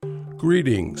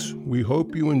Greetings. We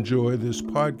hope you enjoy this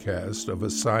podcast of a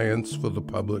Science for the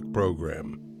Public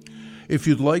program. If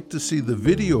you'd like to see the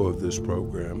video of this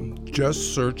program,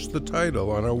 just search the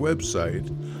title on our website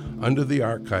under the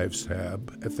Archives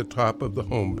tab at the top of the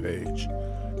homepage,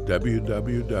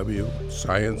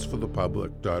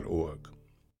 www.scienceforthepublic.org.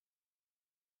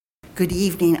 Good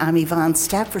evening. I'm Yvonne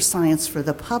Stapp for Science for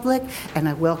the Public, and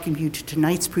I welcome you to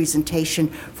tonight's presentation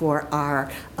for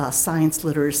our science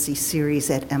literacy series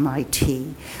at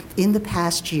MIT. In the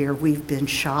past year, we've been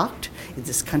shocked in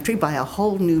this country by a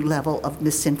whole new level of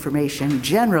misinformation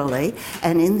generally,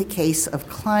 and in the case of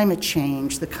climate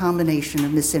change, the combination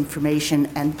of misinformation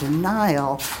and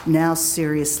denial now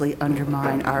seriously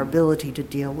undermine our ability to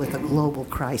deal with a global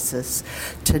crisis.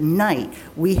 Tonight,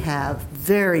 we have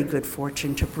very good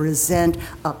fortune to present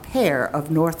a pair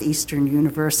of Northeastern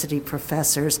University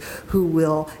professors who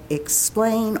will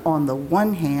explain, on the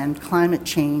one hand, climate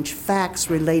change facts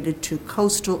related to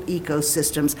coastal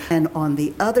ecosystems, and on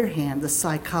the other hand, the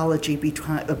psychology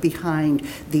behind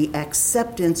the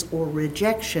acceptance or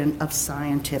rejection of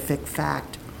scientific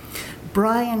fact.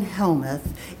 Brian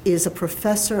Hellmuth is a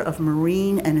professor of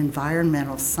marine and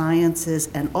environmental sciences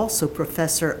and also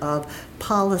professor of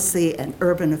policy and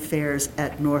urban affairs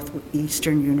at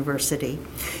Northeastern University.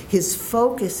 His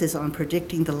focus is on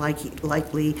predicting the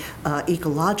likely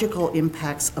ecological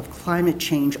impacts of climate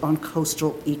change on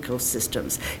coastal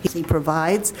ecosystems. He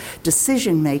provides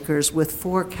decision makers with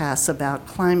forecasts about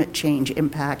climate change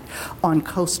impact on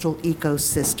coastal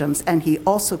ecosystems, and he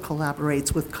also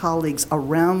collaborates with colleagues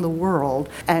around the world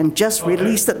and just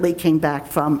recently came back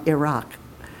from Iraq.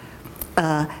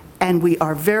 And we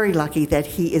are very lucky that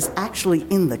he is actually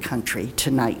in the country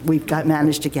tonight. We've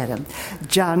managed to get him.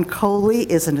 John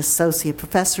Coley is an associate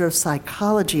professor of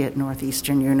psychology at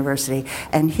Northeastern University,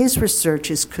 and his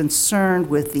research is concerned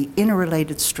with the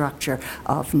interrelated structure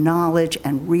of knowledge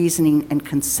and reasoning and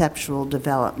conceptual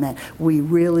development. We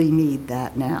really need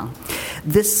that now.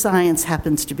 This science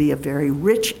happens to be a very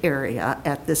rich area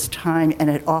at this time, and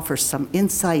it offers some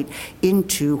insight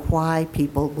into why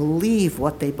people believe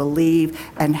what they believe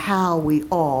and how we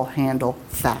all handle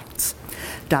facts.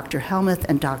 Dr. Hellmuth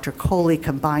and Dr. Coley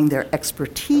combine their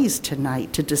expertise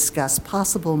tonight to discuss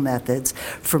possible methods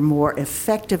for more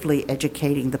effectively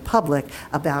educating the public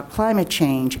about climate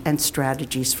change and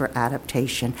strategies for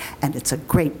adaptation. And it's a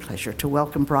great pleasure to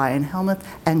welcome Brian Hellmuth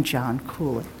and John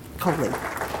Coley.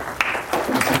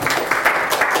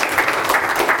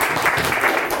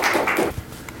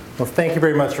 Well, thank you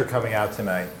very much for coming out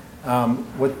tonight.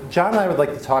 What John and I would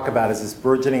like to talk about is this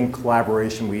burgeoning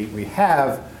collaboration we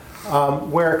have,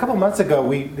 where a couple months ago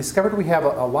we discovered we have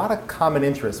a lot of common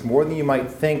interests, more than you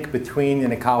might think, between an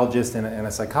ecologist and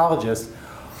a psychologist,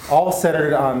 all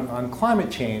centered on climate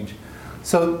change.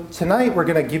 So tonight we're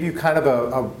going to give you kind of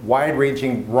a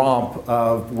wide-ranging romp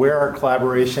of where our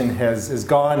collaboration has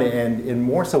gone and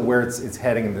more so where it's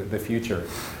heading in the future.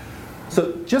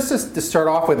 So just to start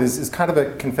off with is kind of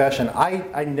a confession.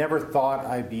 I never thought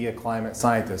I'd be a climate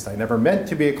scientist. I never meant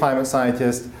to be a climate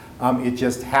scientist. It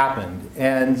just happened.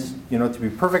 And to be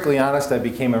perfectly honest, I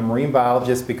became a marine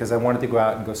biologist because I wanted to go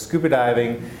out and go scuba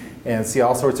diving and see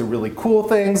all sorts of really cool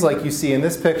things like you see in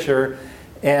this picture.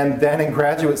 And then in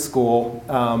graduate school,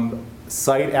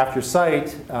 site after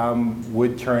site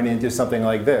would turn into something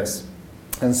like this.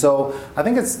 And so I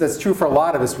think that's true for a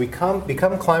lot of us. We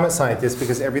become climate scientists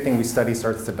because everything we study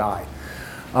starts to die.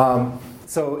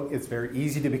 So it's very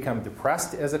easy to become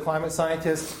depressed as a climate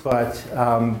scientist, but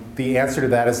the answer to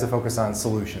that is to focus on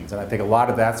solutions. And I think a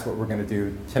lot of that's what we're going to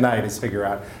do tonight, is figure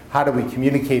out how do we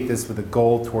communicate this with a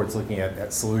goal towards looking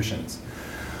at solutions.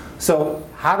 So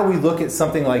how do we look at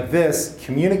something like this,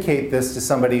 communicate this to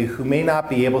somebody who may not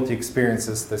be able to experience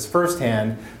this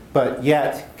firsthand, but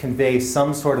yet convey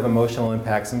some sort of emotional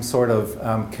impact, some sort of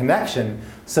connection,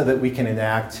 so that we can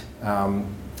enact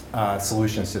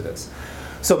solutions to this.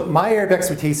 So my area of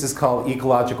expertise is called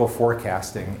ecological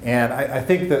forecasting, and I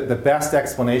think that the best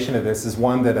explanation of this is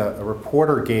one that a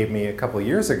reporter gave me a couple of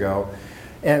years ago.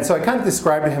 And so I kind of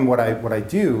described to him what I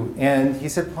do, and he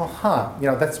said, well,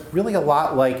 that's really a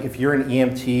lot like if you're an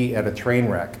EMT at a train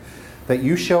wreck, that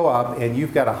you show up and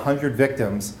you've got 100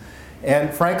 victims,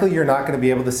 and frankly, you're not going to be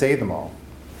able to save them all.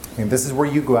 And this is where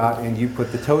you go out and you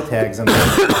put the toe tags on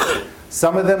them.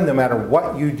 Some of them, no matter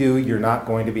what you do, you're not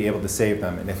going to be able to save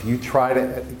them. And if you try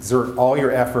to exert all your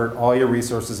effort, all your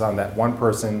resources on that one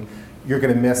person, you're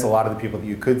going to miss a lot of the people that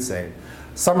you could save.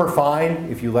 Some are fine.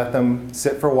 If you let them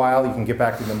sit for a while, you can get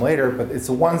back to them later. But it's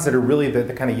the ones that are really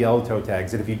the kind of yellow toe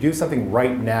tags, that if you do something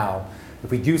right now,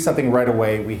 if we do something right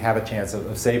away, we have a chance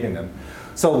of saving them.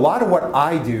 So a lot of what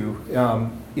I do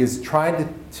is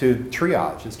trying to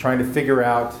triage, is trying to figure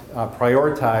out,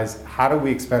 prioritize, how do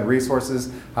we expend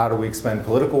resources, how do we expend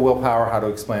political willpower, how to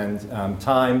expend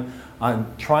time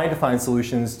on trying to find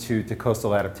solutions to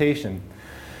coastal adaptation.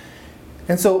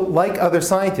 And so, like other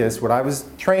scientists, what I was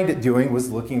trained at doing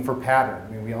was looking for pattern.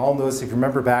 I mean, we all know this, if you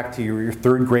remember back to your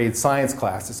third grade science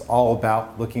class, it's all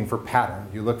about looking for pattern.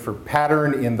 You look for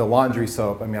pattern in the laundry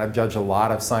soap. I mean, I've judged a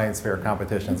lot of science fair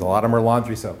competitions. A lot of them are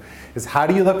laundry soap. Is how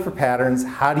do you look for patterns?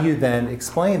 How do you then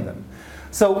explain them?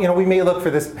 So, we may look for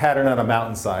this pattern on a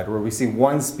mountainside where we see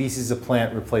one species of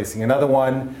plant replacing another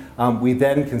one. We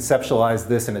then conceptualize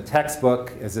this in a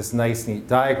textbook as this nice, neat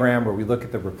diagram where we look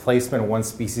at the replacement of one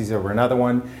species over another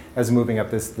one as moving up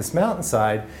this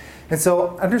mountainside. And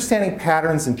so understanding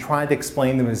patterns and trying to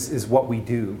explain them is what we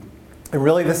do. And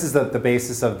really this is the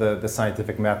basis of the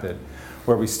scientific method,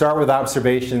 where we start with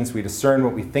observations, we discern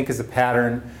what we think is a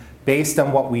pattern. Based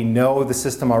on what we know of the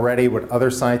system already, what other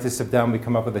scientists have done, we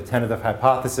come up with a tentative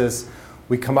hypothesis.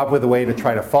 We come up with a way to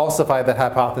try to falsify that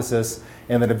hypothesis.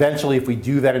 And then eventually, if we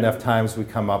do that enough times, we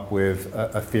come up with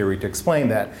a theory to explain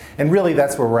that. And really,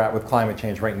 that's where we're at with climate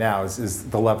change right now, is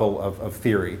the level of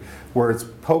theory, where it's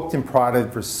poked and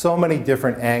prodded for so many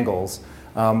different angles.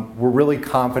 We're really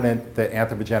confident that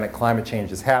anthropogenic climate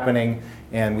change is happening,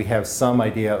 and we have some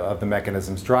idea of the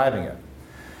mechanisms driving it.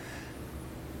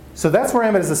 So that's where I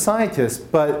am as a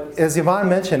scientist, but as Yvonne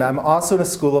mentioned, I'm also in a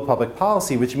school of public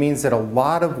policy, which means that a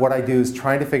lot of what I do is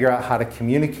trying to figure out how to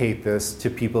communicate this to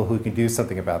people who can do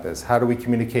something about this. How do we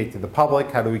communicate to the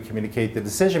public? How do we communicate to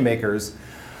decision makers?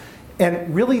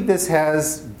 And really this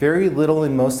has very little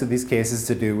in most of these cases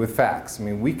to do with facts. I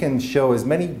mean, we can show as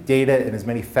many data and as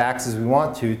many facts as we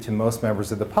want to most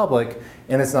members of the public,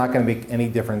 and it's not going to make any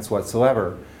difference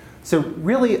whatsoever. So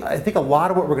really, I think a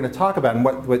lot of what we're going to talk about, and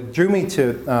what drew me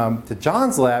to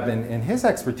John's lab and his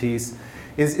expertise,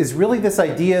 is really this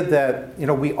idea that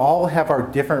we all have our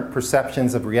different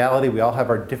perceptions of reality. We all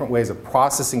have our different ways of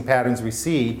processing patterns we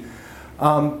see.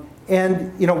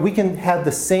 And we can have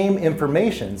the same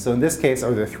information. So in this case,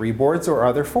 are there 3 boards or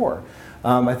are there 4?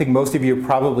 I think most of you have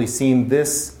probably seen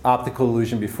this optical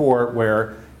illusion before,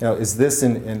 where is this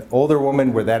an older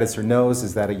woman where that is her nose?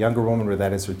 Is that a younger woman where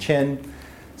that is her chin?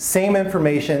 Same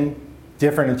information,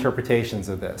 different interpretations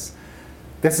of this.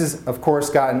 This has, of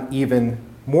course, gotten even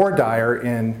more dire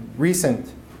in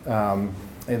recent,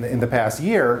 in the past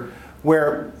year,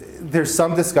 where there's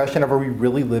some discussion of, are we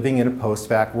really living in a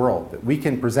post-fact world? That we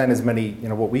can present as many,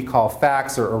 what we call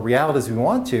facts or reality as we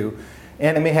want to,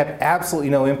 and it may have absolutely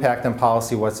no impact on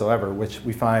policy whatsoever, which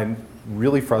we find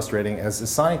really frustrating as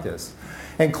scientists.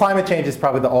 And climate change is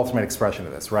probably the ultimate expression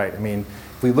of this, right? I mean,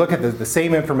 if we look at the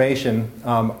same information,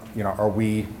 are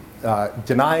we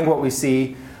denying what we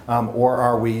see, or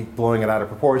are we blowing it out of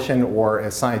proportion, or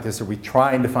as scientists, are we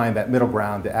trying to find that middle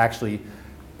ground to actually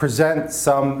present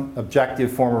some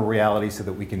objective form of reality so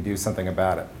that we can do something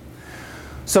about it?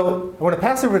 So I want to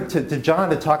pass over to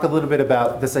John to talk a little bit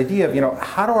about this idea of,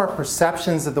 how do our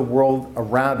perceptions of the world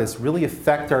around us really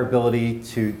affect our ability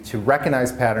to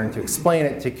recognize pattern, to explain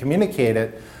it, to communicate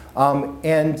it,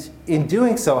 and in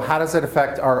doing so, how does it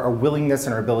affect our willingness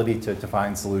and our ability to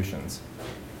find solutions?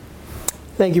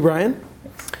 Thank you, Brian.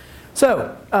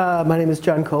 So, my name is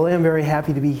John Coley. I'm very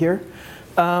happy to be here.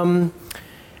 When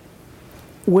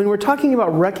we're talking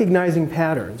about recognizing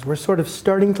patterns, we're sort of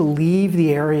starting to leave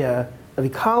the area of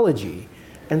ecology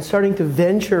and starting to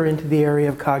venture into the area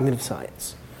of cognitive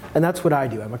science. And that's what I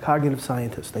do. I'm a cognitive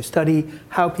scientist. I study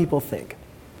how people think.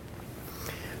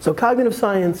 So cognitive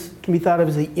science can be thought of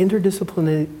as the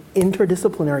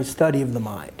interdisciplinary study of the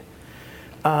mind.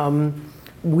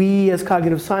 We as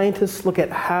cognitive scientists look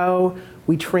at how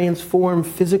we transform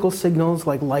physical signals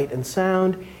like light and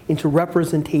sound into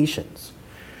representations,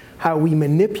 how we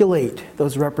manipulate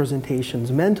those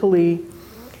representations mentally,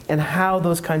 and how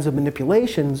those kinds of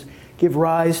manipulations give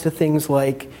rise to things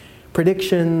like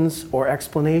predictions or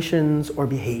explanations or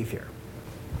behavior.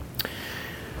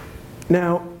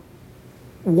 Now,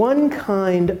 one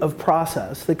kind of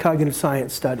process that cognitive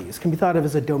science studies can be thought of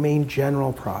as a domain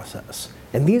general process.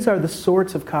 And these are the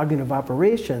sorts of cognitive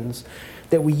operations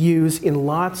that we use in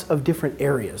lots of different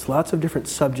areas, lots of different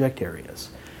subject areas.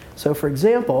 So for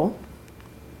example,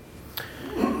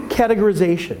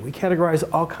 categorization. We categorize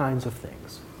all kinds of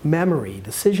things. Memory,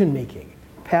 decision making,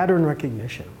 pattern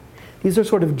recognition. These are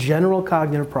sort of general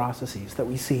cognitive processes that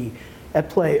we see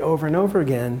at play over and over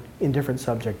again in different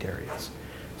subject areas.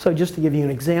 So just to give you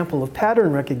an example of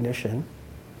pattern recognition,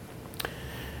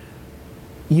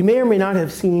 you may or may not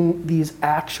have seen these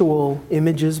actual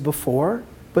images before,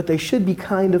 but they should be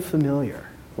kind of familiar,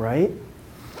 right?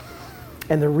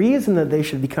 And the reason that they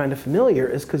should be kind of familiar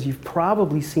is because you've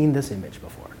probably seen this image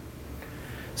before.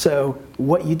 So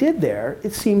what you did there,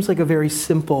 it seems like a very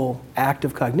simple act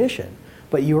of cognition,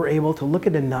 but you were able to look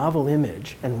at a novel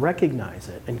image and recognize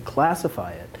it and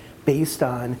classify it based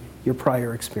on your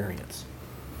prior experience.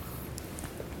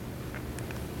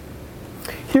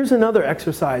 Here's another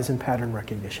exercise in pattern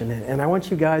recognition, and I want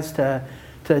you guys to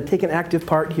take an active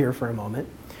part here for a moment.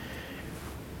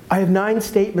 I have 9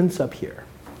 statements up here,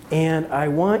 and I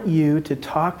want you to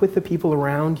talk with the people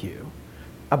around you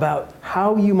about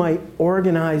how you might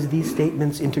organize these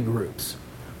statements into groups.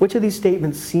 Which of these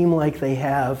statements seem like they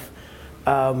have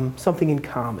something in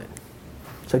common?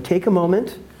 So take a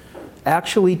moment,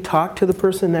 actually talk to the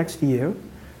person next to you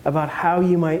about how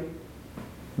you might,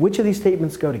 which of these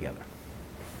statements go together.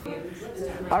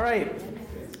 All right,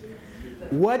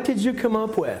 what did you come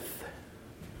up with?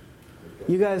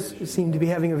 You guys seem to be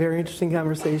having a very interesting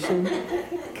conversation.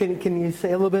 Can you say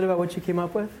a little bit about what you came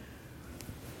up with?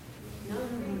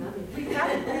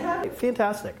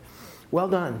 Fantastic. Well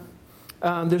done.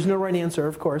 There's no right answer,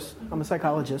 of course. I'm a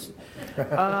psychologist.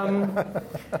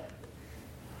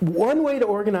 One way to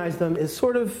organize them is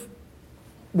sort of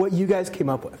what you guys came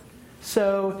up with.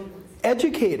 So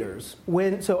educators,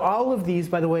 so all of these,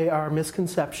 by the way, are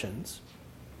misconceptions.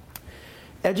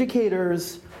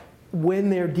 Educators, when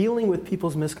they're dealing with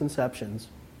people's misconceptions,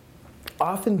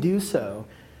 often do so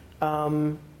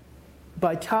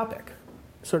by topic,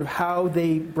 sort of how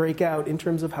they break out in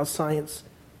terms of how science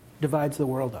divides the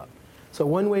world up. So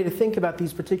one way to think about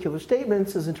these particular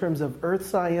statements is in terms of earth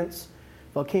science,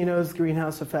 volcanoes,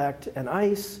 greenhouse effect, and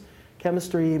ice,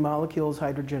 chemistry, molecules,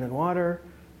 hydrogen and water,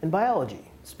 and biology,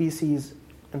 species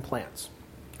and plants.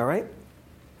 All right?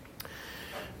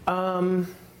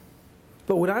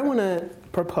 But what I want to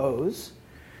propose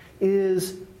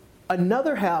is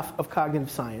another half of cognitive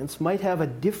science might have a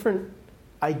different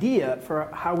idea for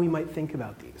how we might think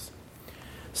about these.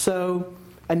 So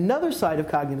another side of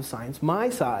cognitive science, my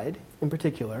side in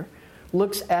particular,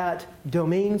 looks at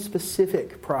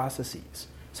domain-specific processes.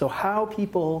 So how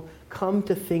people come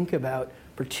to think about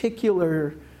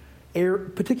particular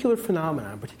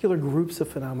phenomena, particular groups of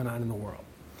phenomena in the world.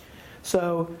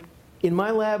 So in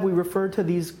my lab, we refer to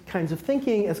these kinds of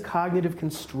thinking as cognitive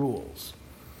construals.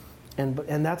 And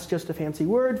that's just a fancy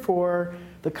word for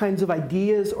the kinds of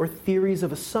ideas or theories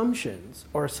of assumptions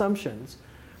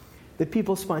that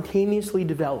people spontaneously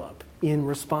develop in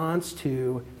response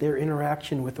to their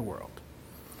interaction with the world.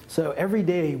 So every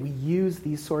day we use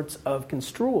these sorts of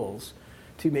construals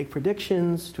to make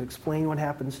predictions, to explain what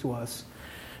happens to us,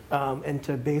 and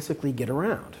to basically get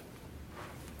around.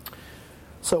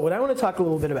 So what I want to talk a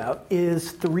little bit about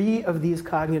is 3 of these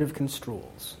cognitive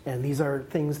construals. And these are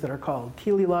things that are called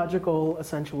teleological,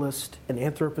 essentialist, and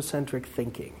anthropocentric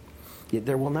thinking.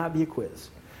 There will not be a quiz.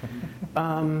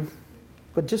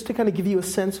 But just to kind of give you a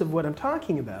sense of what I'm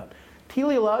talking about,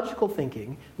 teleological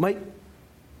thinking might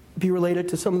be related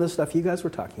to some of the stuff you guys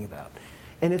were talking about.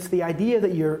 And it's the idea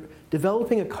that you're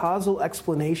developing a causal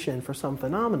explanation for some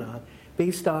phenomena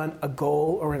based on a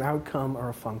goal or an outcome or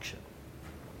a function.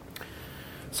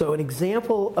 So an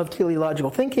example of teleological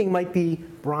thinking might be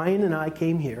Brian and I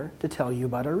came here to tell you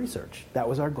about our research. That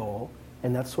was our goal,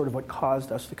 and that's sort of what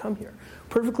caused us to come here.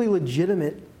 Perfectly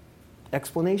legitimate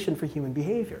explanation for human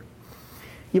behavior.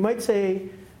 You might say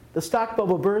the stock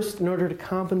bubble burst in order to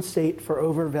compensate for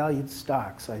overvalued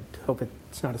stocks. I hope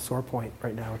it's not a sore point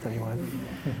right now with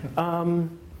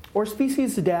anyone. Or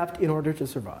species adapt in order to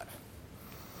survive.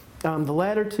 The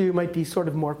latter 2 might be sort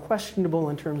of more questionable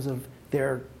in terms of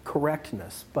their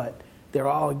correctness, but they're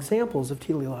all examples of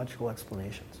teleological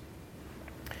explanations.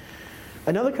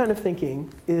 Another kind of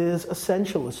thinking is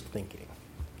essentialist thinking.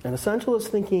 And essentialist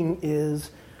thinking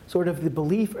is sort of the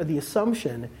belief or the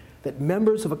assumption that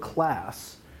members of a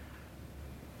class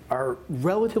are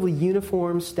relatively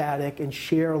uniform, static, and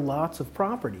share lots of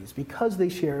properties because they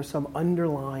share some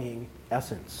underlying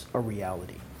essence or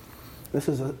reality. This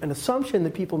is an assumption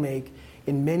that people make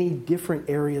in many different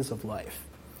areas of life.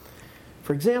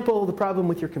 For example, the problem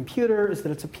with your computer is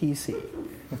that it's a PC.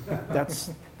 That's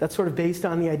sort of based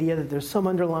on the idea that there's some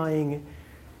underlying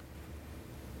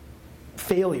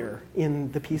failure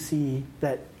in the PC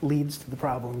that leads to the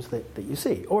problems that you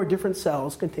see. Or different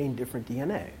cells contain different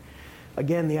DNA.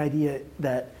 Again, the idea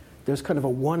that there's kind of a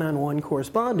one-on-one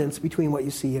correspondence between what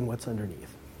you see and what's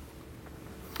underneath.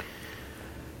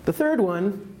 The third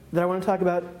one that I want to talk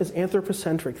about is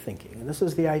anthropocentric thinking. And this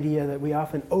is the idea that we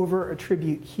often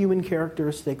over-attribute human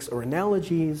characteristics or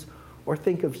analogies or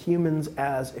think of humans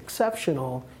as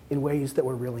exceptional in ways that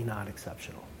we're really not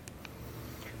exceptional.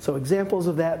 So examples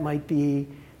of that might be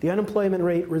the unemployment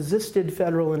rate resisted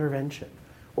federal intervention,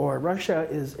 or Russia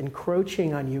is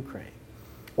encroaching on Ukraine,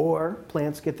 or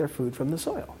plants get their food from the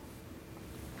soil.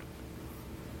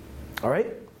 All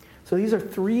right? So these are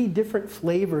three different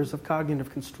flavors of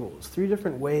cognitive construals, three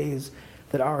different ways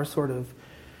that our sort of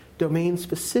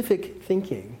domain-specific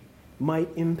thinking might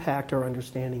impact our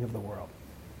understanding of the world.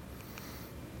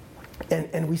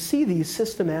 And we see these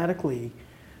systematically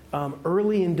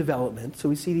early in development, so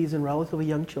we see these in relatively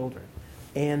young children.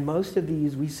 And most of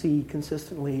these we see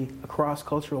consistently across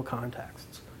cultural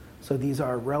contexts. So these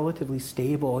are relatively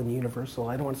stable and universal,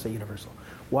 I don't want to say universal,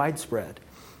 widespread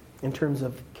in terms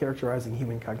of characterizing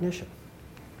human cognition.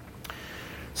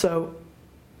 So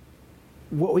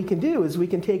what we can do is we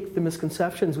can take the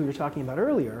misconceptions we were talking about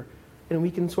earlier, and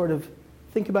we can sort of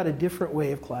think about a different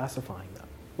way of classifying them,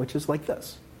 which is like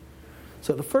this.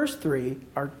 So the first three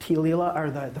are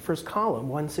the first column,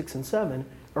 1, 6, and 7,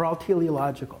 are all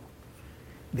teleological.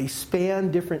 They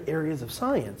span different areas of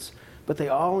science, but they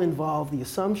all involve the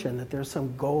assumption that there's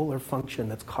some goal or function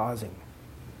that's causing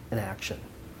an action.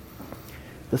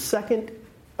 The second,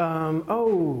 I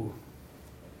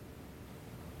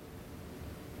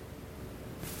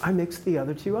mixed the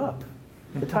other two up.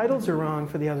 The titles are wrong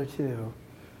for the other two.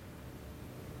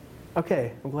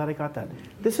 Okay, I'm glad I got that.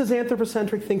 This is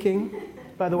anthropocentric thinking,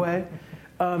 by the way.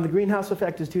 The greenhouse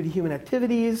effect is due to human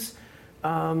activities.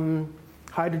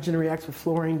 Hydrogen reacts with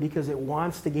fluorine because it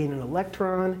wants to gain an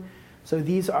electron. So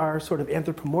these are sort of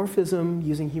anthropomorphism,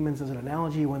 using humans as an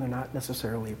analogy when they're not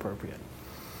necessarily appropriate.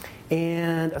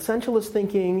 And essentialist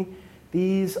thinking,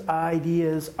 these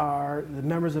ideas are, the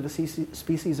members of a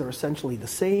species are essentially the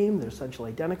same, they're essentially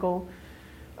identical.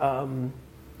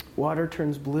 Water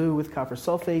turns blue with copper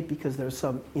sulfate because there's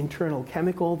some internal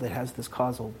chemical that has this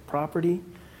causal property.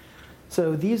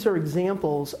 So these are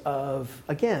examples of,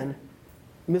 again,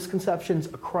 misconceptions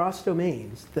across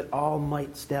domains that all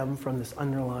might stem from this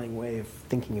underlying way of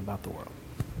thinking about the world.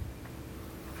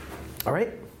 All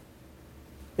right?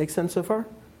 Make sense so far?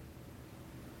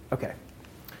 Okay.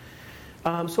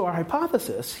 So our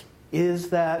hypothesis is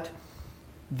that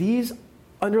these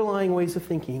underlying ways of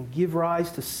thinking give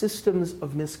rise to systems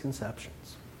of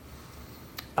misconceptions,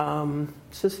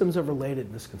 systems of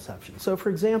related misconceptions. So for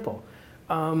example,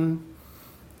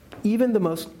 even the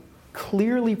most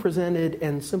clearly presented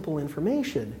and simple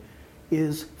information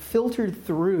is filtered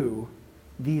through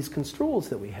these construals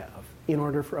that we have in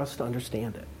order for us to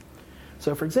understand it.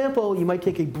 So for example, you might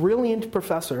take a brilliant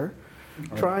professor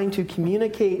trying to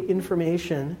communicate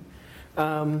information.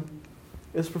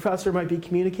 This professor might be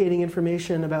communicating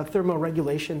information about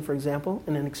thermoregulation, for example,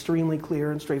 in an extremely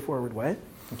clear and straightforward way.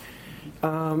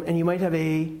 And you might have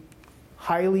a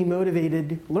highly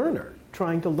motivated learner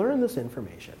trying to learn this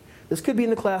information. This could be in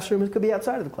the classroom, it could be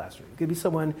outside of the classroom. It could be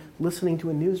someone listening to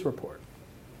a news report.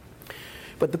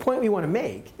 But the point we want to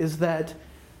make is that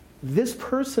this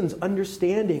person's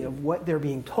understanding of what they're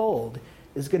being told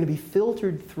is going to be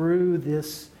filtered through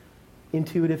this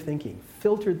intuitive thinking,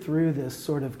 filtered through this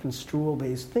sort of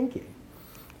construal-based thinking,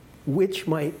 which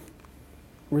might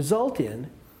result in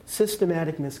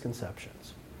systematic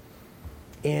misconceptions.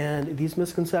 And these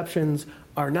misconceptions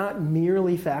are not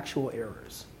merely factual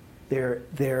errors. They're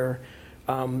the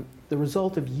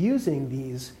result of using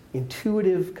these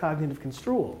intuitive cognitive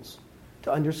construals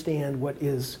to understand what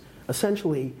is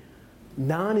essentially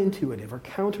non-intuitive or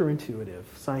counterintuitive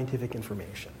scientific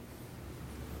information.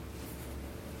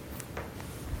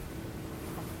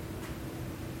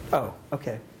 Oh,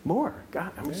 okay. More.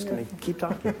 God, I'm just going to keep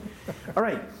talking. All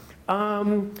right.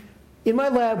 In my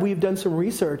lab, we've done some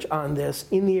research on this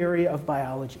in the area of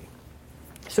biology.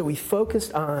 So we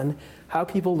focused on how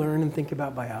people learn and think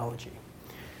about biology.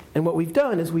 And what we've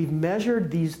done is we've measured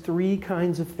these three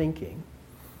kinds of thinking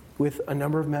with a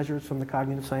number of measures from the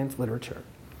cognitive science literature.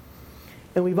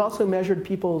 And we've also measured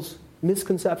people's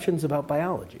misconceptions about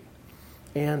biology.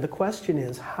 And the question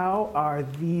is, how are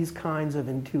these kinds of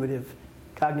intuitive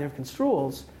cognitive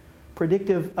construals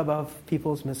predictive of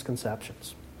people's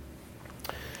misconceptions?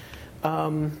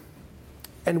 And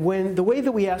the way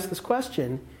that we ask this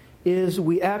question is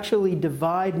we actually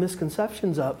divide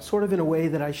misconceptions up sort of in a way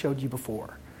that I showed you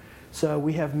before. So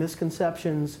we have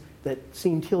misconceptions that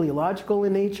seem teleological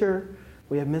in nature.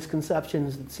 We have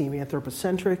misconceptions that seem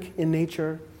anthropocentric in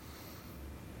nature.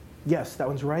 Yes, that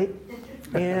one's right.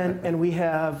 And we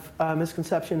have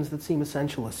misconceptions that seem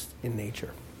essentialist in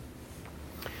nature.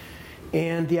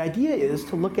 And the idea is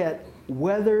to look at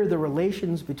whether the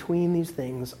relations between these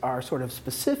things are sort of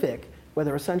specific,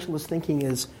 whether essentialist thinking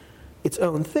is its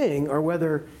own thing, or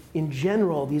whether in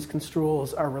general these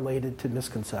construals are related to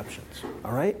misconceptions.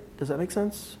 All right? Does that make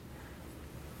sense?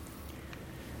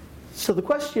 So the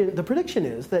prediction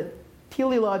is that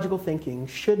teleological thinking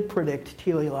should predict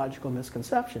teleological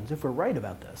misconceptions, if we're right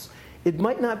about this. It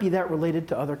might not be that related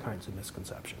to other kinds of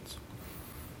misconceptions.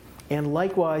 And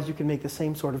likewise, you can make the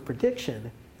same sort of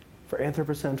prediction for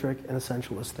anthropocentric and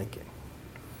essentialist thinking.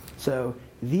 So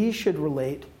these should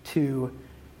relate to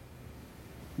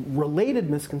related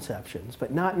misconceptions,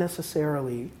 but not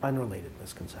necessarily unrelated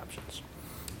misconceptions.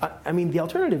 I mean, the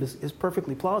alternative is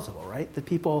perfectly plausible, right? That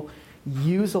people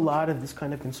use a lot of this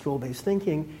kind of construal-based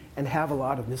thinking and have a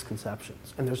lot of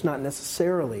misconceptions. And there's not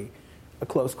necessarily a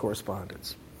close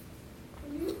correspondence.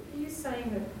 Are you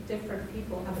saying that different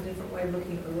people have a different way of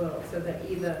looking at the world, so they're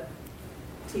either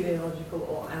teleological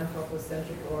or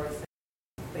anthropocentric or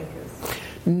thinkers?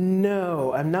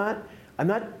 No, I'm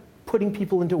not putting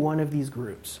people into one of these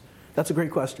groups. That's a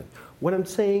great question. What I'm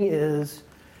saying is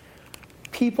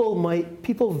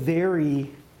people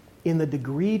vary in the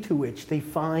degree to which they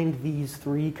find these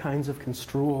three kinds of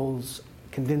construals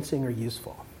convincing or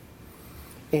useful.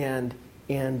 And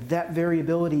that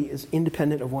variability is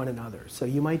independent of one another. So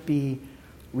you might be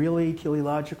really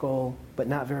teleological, but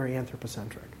not very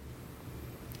anthropocentric.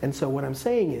 And so what I'm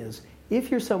saying is,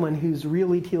 if you're someone who's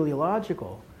really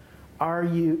teleological,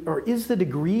 is the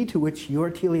degree to which you're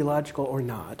teleological or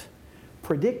not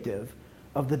predictive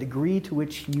of the degree to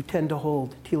which you tend to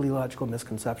hold teleological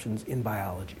misconceptions in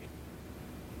biology?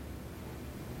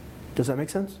 Does that make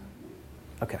sense?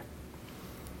 Okay.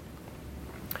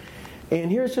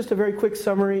 And here's just a very quick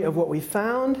summary of what we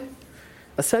found.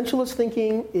 Essentialist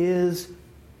thinking is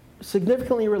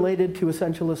significantly related to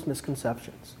essentialist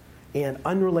misconceptions and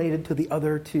unrelated to the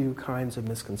other two kinds of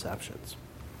misconceptions.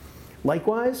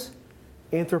 Likewise,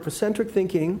 anthropocentric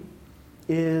thinking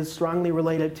is strongly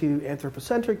related to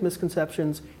anthropocentric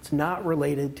misconceptions. It's not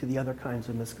related to the other kinds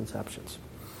of misconceptions.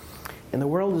 And the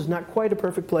world is not quite a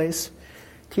perfect place.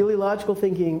 Teleological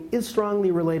thinking is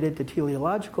strongly related to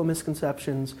teleological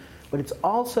misconceptions, but it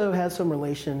also has some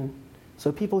relation.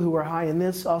 So people who are high in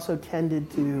this also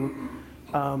tended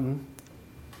to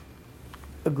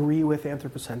agree with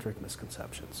anthropocentric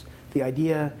misconceptions. The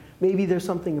idea, maybe there's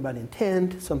something about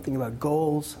intent, something about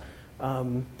goals.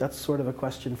 That's sort of a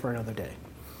question for another day.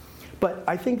 But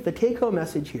I think the take-home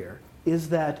message here is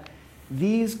that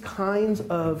these kinds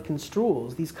of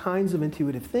construals, these kinds of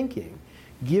intuitive thinking,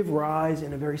 give rise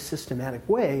in a very systematic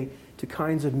way to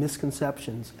kinds of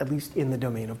misconceptions, at least in the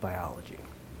domain of biology.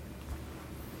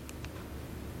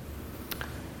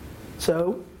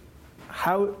 So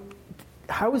how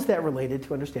is that related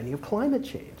to understanding of climate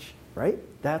change, right?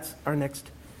 That's our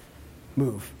next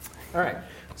move. All right.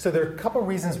 So there are a couple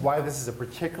reasons why this is a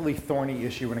particularly thorny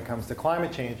issue when it comes to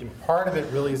climate change, and part of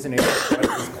it really is an issue of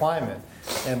what is climate.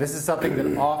 And this is something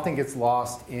that often gets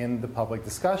lost in the public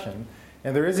discussion.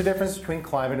 And there is a difference between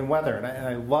climate and weather. And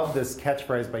I love this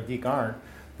catchphrase by Deke Arndt,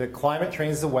 that climate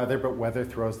trains the weather, but weather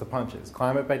throws the punches.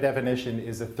 Climate, by definition,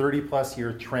 is a 30-plus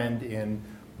year trend in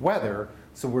weather.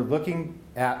 So we're looking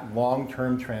at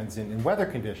long-term trends in weather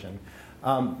condition.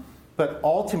 But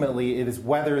ultimately, it is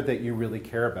weather that you really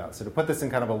care about. So to put this in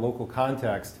kind of a local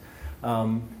context,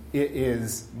 it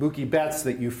is Mookie Betts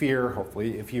that you fear,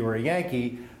 hopefully, if you were a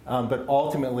Yankee. But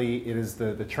ultimately, it is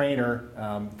the trainer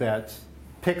that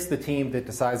picks the team that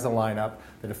decides the lineup,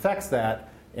 that affects that.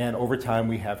 And over time,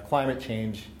 we have climate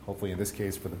change, hopefully in this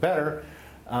case for the better.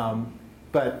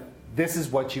 But this is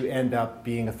what you end up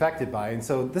being affected by. And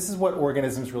so this is what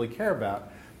organisms really care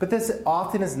about. But this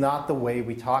often is not the way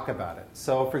we talk about it.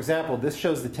 So for example, this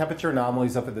shows the temperature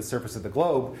anomalies up at the surface of the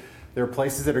globe. There are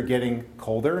places that are getting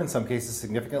colder, in some cases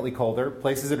significantly colder,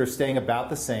 places that are staying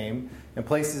about the same, and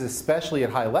places, especially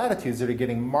at high latitudes, that are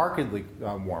getting markedly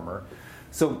warmer.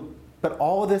 But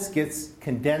all of this gets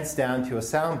condensed down to a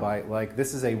soundbite, like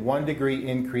this is a 1 degree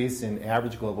increase in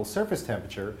average global surface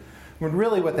temperature, when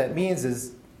really what that means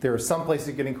is there are some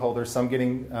places getting colder, some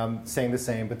staying the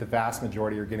same, but the vast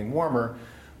majority are getting warmer.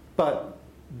 But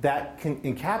that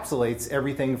encapsulates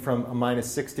everything from a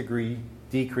minus 6 degree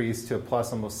decrease to a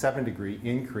plus almost 7 degree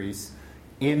increase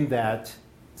in that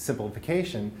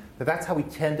simplification. But that's how we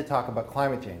tend to talk about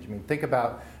climate change. I mean, think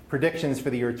about predictions for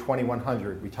the year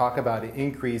 2100. We talk about an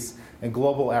increase in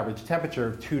global average temperature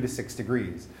of 2 to 6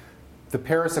 degrees. The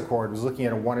Paris Accord was looking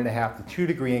at a 1.5 to 2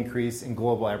 degree increase in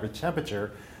global average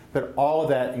temperature, but all of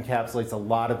that encapsulates a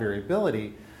lot of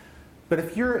variability. But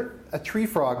if you're a tree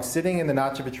frog sitting in the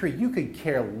notch of a tree, you could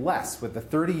care less what the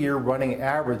 30-year running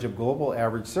average of global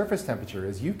average surface temperature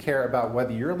is. You care about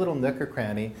whether your little nook or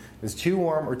cranny is too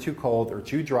warm or too cold or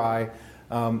too dry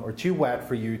or too wet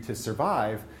for you to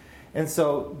survive. And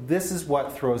so this is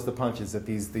what throws the punches at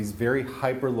these very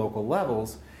hyper-local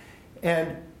levels.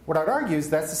 And what I'd argue is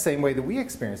that's the same way that we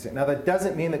experience it. Now, that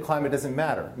doesn't mean that climate doesn't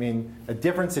matter. I mean, a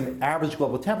difference in average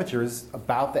global temperature is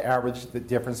about the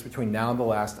difference between now and the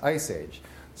last ice age.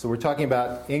 So we're talking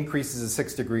about increases of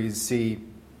 6 degrees C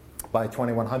by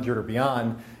 2100 or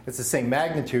beyond. It's the same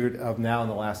magnitude of now and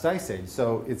the last ice age.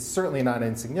 So it's certainly not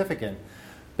insignificant.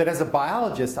 But as a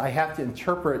biologist, I have to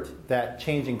interpret that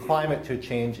change in climate to a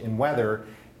change in weather.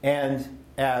 And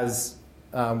as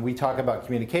we talk about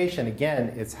communication,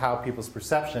 again, it's how people's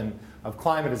perception of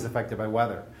climate is affected by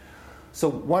weather. So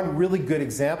one really good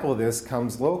example of this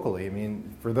comes locally. I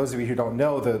mean, for those of you who don't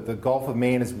know, the Gulf of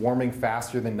Maine is warming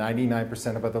faster than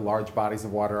 99% of other large bodies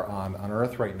of water on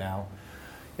Earth right now.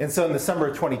 And so in the summer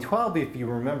of 2012, if you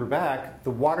remember back,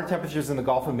 the water temperatures in the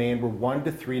Gulf of Maine were 1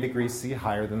 to 3 degrees C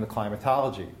higher than the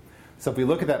climatology. So if we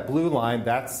look at that blue line,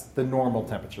 that's the normal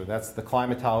temperature. That's the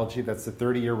climatology. That's the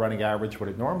 30-year running average, what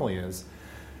it normally is.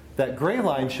 That gray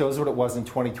line shows what it was in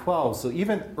 2012. So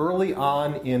even early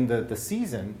on in the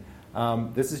season,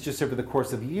 this is just over the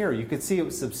course of the year, you could see it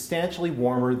was substantially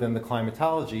warmer than the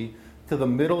climatology. To the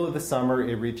middle of the summer,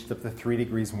 it reached up to 3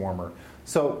 degrees warmer.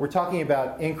 So we're talking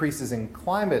about increases in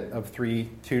climate of 2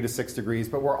 to 6 degrees,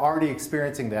 but we're already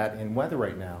experiencing that in weather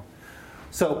right now.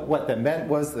 So what that meant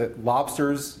was that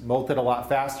lobsters molted a lot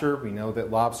faster. We know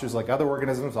that lobsters, like other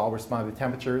organisms, all respond to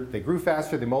temperature. They grew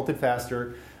faster, they molted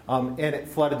faster, and it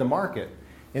flooded the market.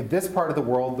 In this part of the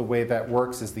world, the way that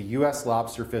works is the U.S.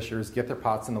 lobster fishers get their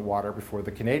pots in the water before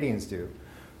the Canadians do.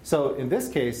 So in this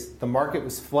case, the market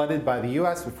was flooded by the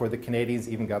U.S. before the Canadians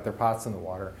even got their pots in the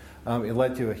water. It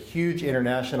led to a huge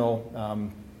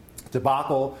international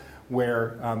debacle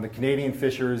where the Canadian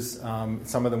fishers,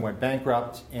 some of them went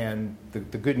bankrupt, and the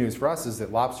good news for us is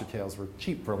that lobster tails were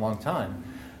cheap for a long time.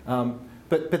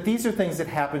 But these are things that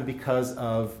happen because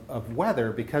of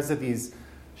weather, because of these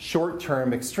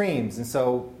short-term extremes. And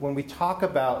so when we talk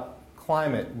about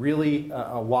climate, really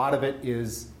a lot of it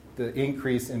is the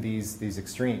increase in these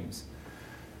extremes.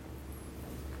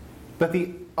 But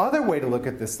the other way to look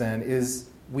at this then is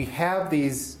we have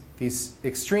these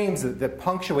extremes that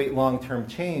punctuate long-term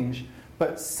change,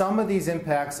 but some of these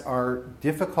impacts are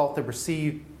difficult to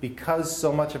perceive because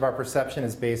so much of our perception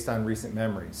is based on recent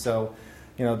memory. So,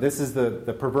 this is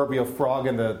the proverbial frog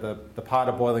in the pot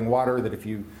of boiling water that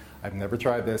I've never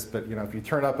tried this, but if you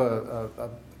turn up a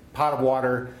pot of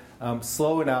water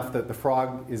slow enough that the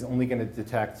frog is only going to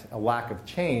detect a lack of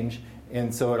change,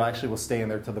 and so it actually will stay in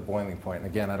there to the boiling point. And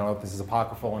again, I don't know if this is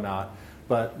apocryphal or not,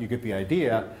 but you get the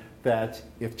idea that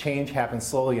if change happens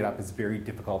slowly enough, it's very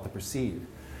difficult to perceive.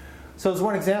 So as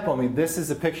one example, this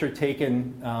is a picture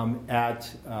taken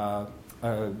at a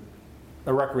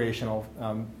recreational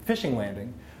fishing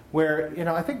landing, where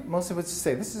I think most of us would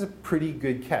say this is a pretty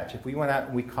good catch. If we went out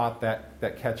and we caught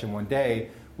that catch in one day,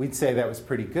 we'd say that was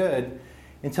pretty good,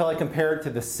 until I compare it to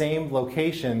the same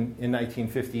location in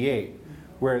 1958,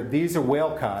 where these are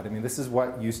whale cod. This is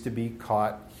what used to be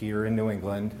caught here in New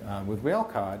England with whale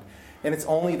cod. And it's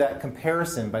only that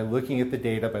comparison by looking at the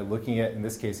data, by looking at, in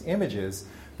this case, images,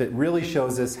 that really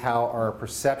shows us how our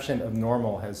perception of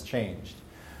normal has changed.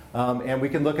 And we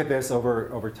can look at this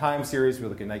over time series. We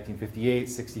look at 1958,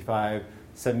 65,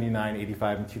 79,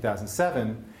 85, and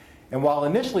 2007. And while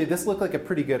initially this looked like a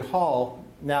pretty good haul,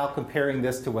 now comparing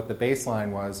this to what the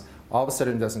baseline was, all of a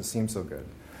sudden it doesn't seem so good.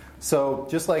 So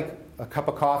just like a cup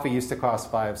of coffee used to cost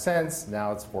 5 cents,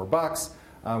 now it's $4.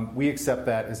 We accept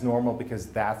that as normal because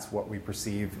that's what we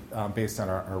perceive based on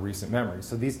our recent memory.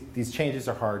 So these changes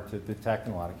are hard to detect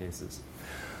in a lot of cases.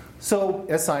 So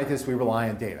as scientists, we rely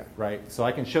on data, right? So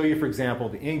I can show you, for example,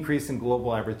 the increase in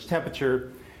global average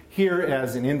temperature here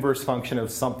as an inverse function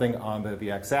of something on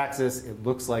the x-axis. It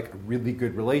looks like a really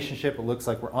good relationship. It looks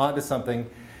like we're onto something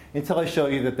until I show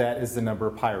you that is the number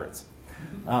of pirates.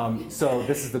 So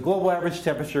this is the global average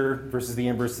temperature versus the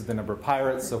inverse of the number of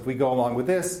pirates. So if we go along with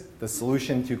this, the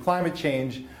solution to climate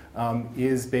change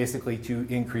is basically to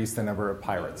increase the number of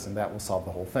pirates, and that will solve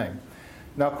the whole thing.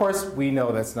 Now, of course, we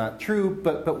know that's not true,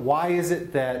 but why is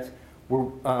it that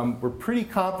we're pretty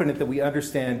confident that we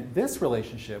understand this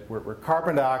relationship where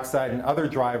carbon dioxide and other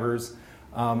drivers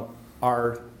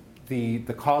are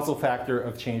the causal factor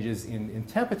of changes in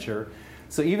temperature?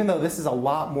 So even though this is a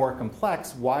lot more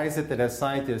complex, why is it that as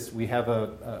scientists we have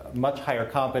a much higher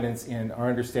confidence in our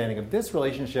understanding of this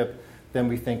relationship than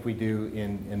we think we do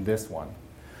in this one?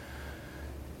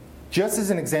 Just as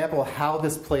an example of how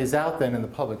this plays out then in the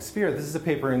public sphere, this is a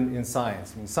paper in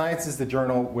Science. Science is the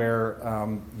journal where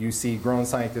you see grown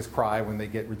scientists cry when they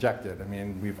get rejected.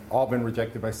 We've all been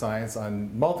rejected by science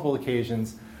on multiple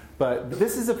occasions, But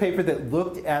this is a paper that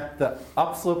looked at the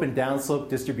upslope and downslope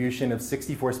distribution of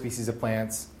 64 species of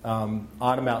plants on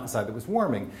a mountainside that was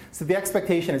warming. So the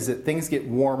expectation is that things get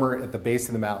warmer at the base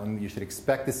of the mountain. You should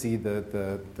expect to see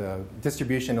the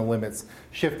distribution of limits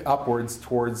shift upwards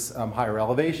towards higher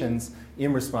elevations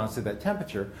in response to that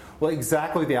temperature. Well,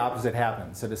 exactly the opposite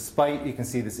happened. So despite you can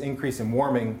see this increase in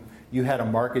warming, you had a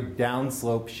marked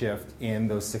downslope shift in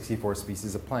those 64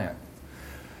 species of plant.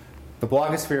 The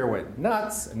blogosphere went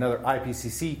nuts. Another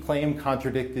IPCC claim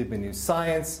contradicted the new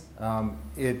science.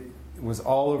 It was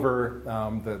all over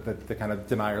the kind of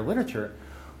denier literature.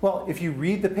 Well, if you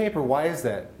read the paper, why is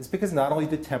that? It's because not only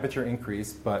did temperature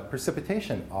increase, but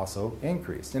precipitation also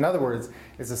increased. In other words,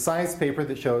 it's a science paper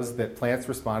that shows that plants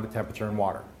respond to temperature and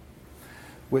water.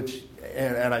 Which,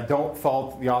 and I don't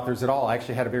fault the authors at all. I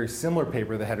actually had a very similar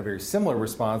paper that had a very similar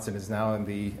response and is now in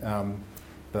the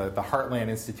Heartland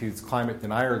Institute's climate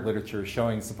denier literature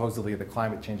showing supposedly that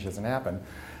climate change doesn't happen.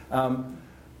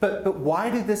 But why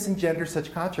did this engender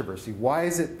such controversy? Why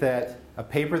is it that a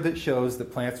paper that shows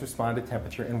that plants respond to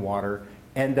temperature and water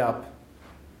end up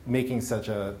making such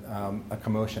a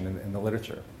commotion in the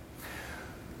literature?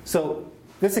 So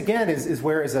this again is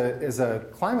where as a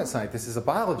climate scientist, as a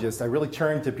biologist, I really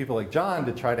turn to people like John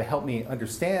to try to help me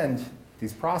understand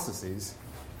these processes.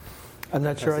 I'm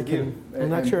not sure I can. I'm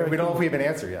not sure. We don't know if we have an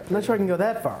answer yet. I'm not sure I can go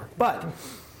that far. But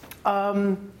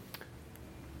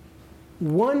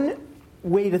one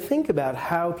way to think about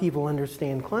how people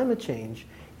understand climate change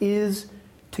is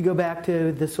to go back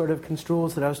to the sort of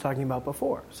construals that I was talking about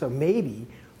before. So maybe,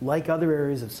 like other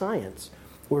areas of science,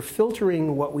 we're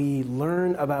filtering what we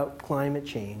learn about climate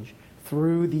change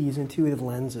through these intuitive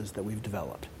lenses that we've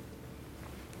developed.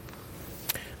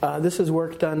 This is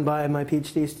work done by my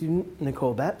PhD student,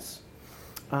 Nicole Betts,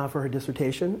 for her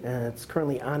dissertation, and it's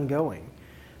currently ongoing.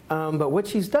 But what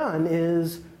she's done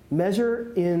is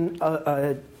measure in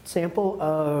a sample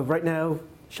of, right now,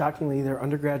 shockingly, they're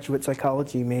undergraduate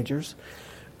psychology majors,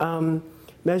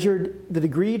 measured the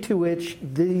degree to which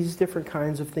these different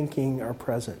kinds of thinking are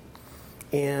present.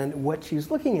 And what she's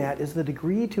looking at is the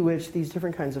degree to which these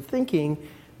different kinds of thinking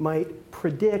might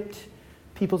predict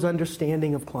people's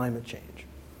understanding of climate change.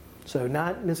 So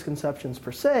not misconceptions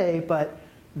per se, but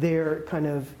they're kind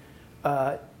of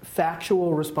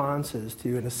factual responses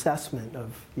to an assessment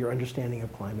of your understanding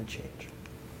of climate change.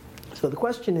 So the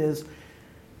question is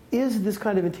this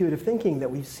kind of intuitive thinking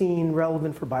that we've seen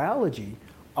relevant for biology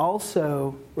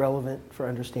also relevant for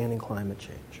understanding climate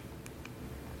change?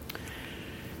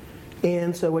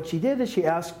 And so what she did is she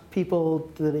asked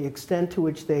people to the extent to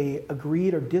which they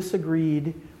agreed or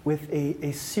disagreed with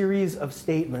a series of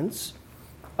statements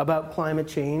about climate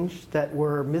change that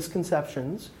were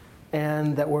misconceptions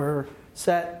and that were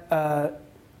set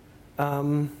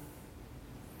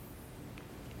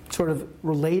sort of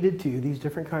related to these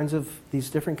different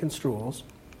construals,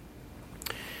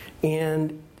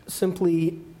 and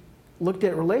simply looked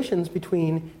at relations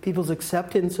between people's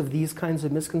acceptance of these kinds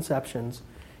of misconceptions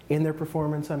and their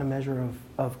performance on a measure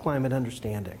of climate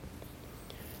understanding.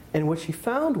 And what she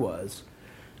found was,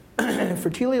 for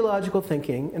teleological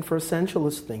thinking and for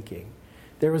essentialist thinking,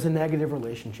 there was a negative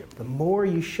relationship. The more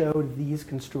you showed these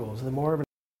construals, the more of an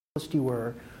essentialist you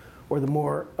were, or the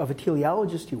more of a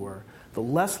teleologist you were, the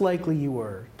less likely you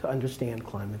were to understand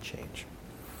climate change.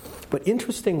 But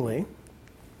interestingly,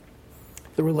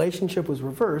 the relationship was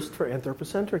reversed for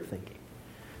anthropocentric thinking.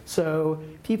 So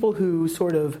people who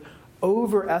sort of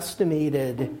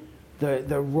overestimated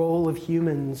the role of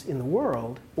humans in the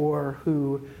world, or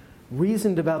who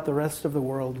reasoned about the rest of the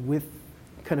world with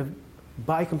kind of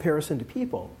by comparison to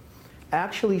people,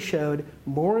 actually showed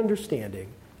more understanding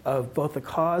of both the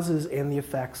causes and the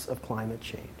effects of climate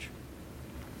change.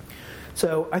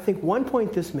 So I think one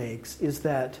point this makes is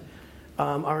that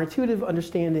our intuitive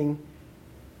understanding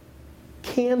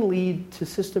can lead to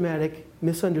systematic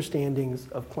misunderstandings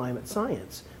of climate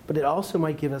science, but it also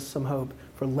might give us some hope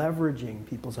for leveraging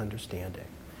people's understanding.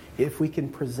 If we can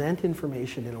present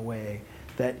information in a way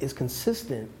that is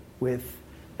consistent with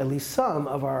at least some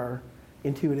of our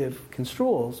intuitive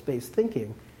construals-based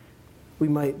thinking,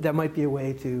 that might be a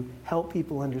way to help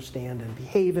people understand and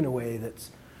behave in a way that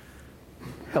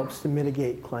helps to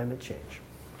mitigate climate change.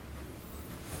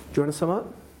 Do you want to sum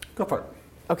up? Go for it.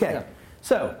 Okay. Yeah.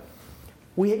 So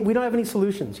we don't have any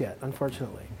solutions yet,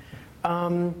 unfortunately.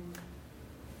 The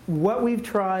point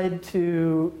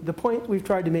we've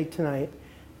tried to make tonight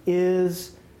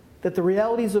is that the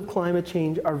realities of climate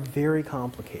change are very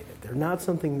complicated. They're not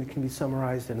something that can be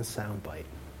summarized in a soundbite.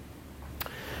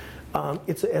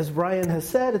 As Brian has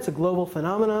said, it's a global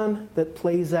phenomenon that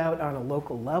plays out on a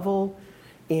local level,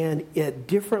 And at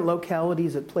different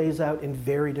localities, it plays out in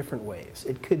very different ways.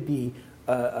 It could be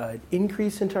an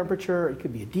increase in temperature, it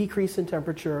could be a decrease in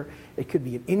temperature, it could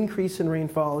be an increase in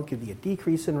rainfall, it could be a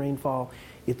decrease in rainfall.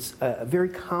 It's a very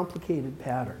complicated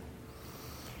pattern.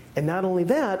 And not only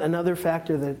that, another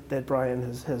factor that Brian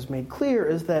has made clear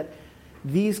is that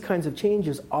these kinds of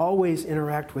changes always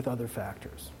interact with other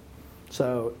factors.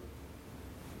 So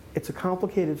it's a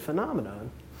complicated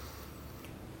phenomenon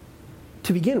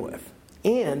to begin with.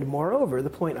 And moreover,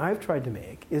 the point I've tried to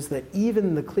make is that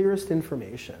even the clearest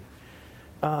information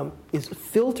is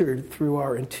filtered through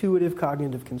our intuitive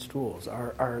cognitive construals,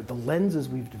 the lenses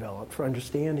we've developed for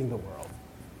understanding the world.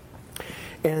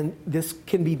 And this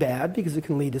can be bad because it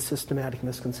can lead to systematic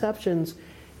misconceptions.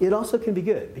 It also can be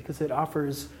good because it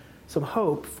offers some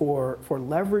hope for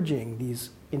leveraging these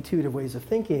intuitive ways of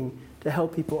thinking to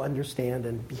help people understand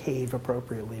and behave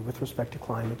appropriately with respect to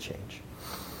climate change.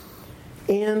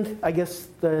 And I guess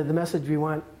the message we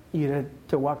want you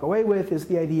to walk away with is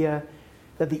the idea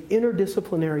that the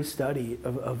interdisciplinary study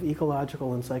of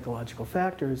ecological and psychological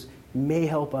factors may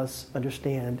help us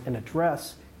understand and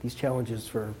address these challenges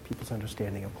for people's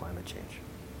understanding of climate change.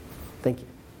 Thank you.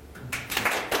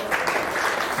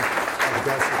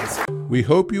 We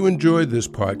hope you enjoyed this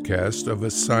podcast of a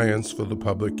Science for the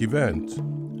Public event.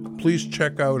 Please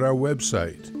check out our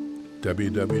website,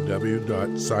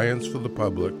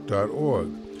 www.scienceforthepublic.org,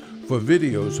 for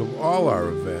videos of all our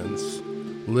events,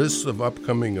 lists of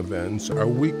upcoming events, our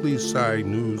weekly Sci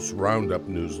News Roundup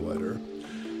newsletter,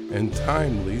 and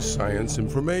timely science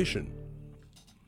information.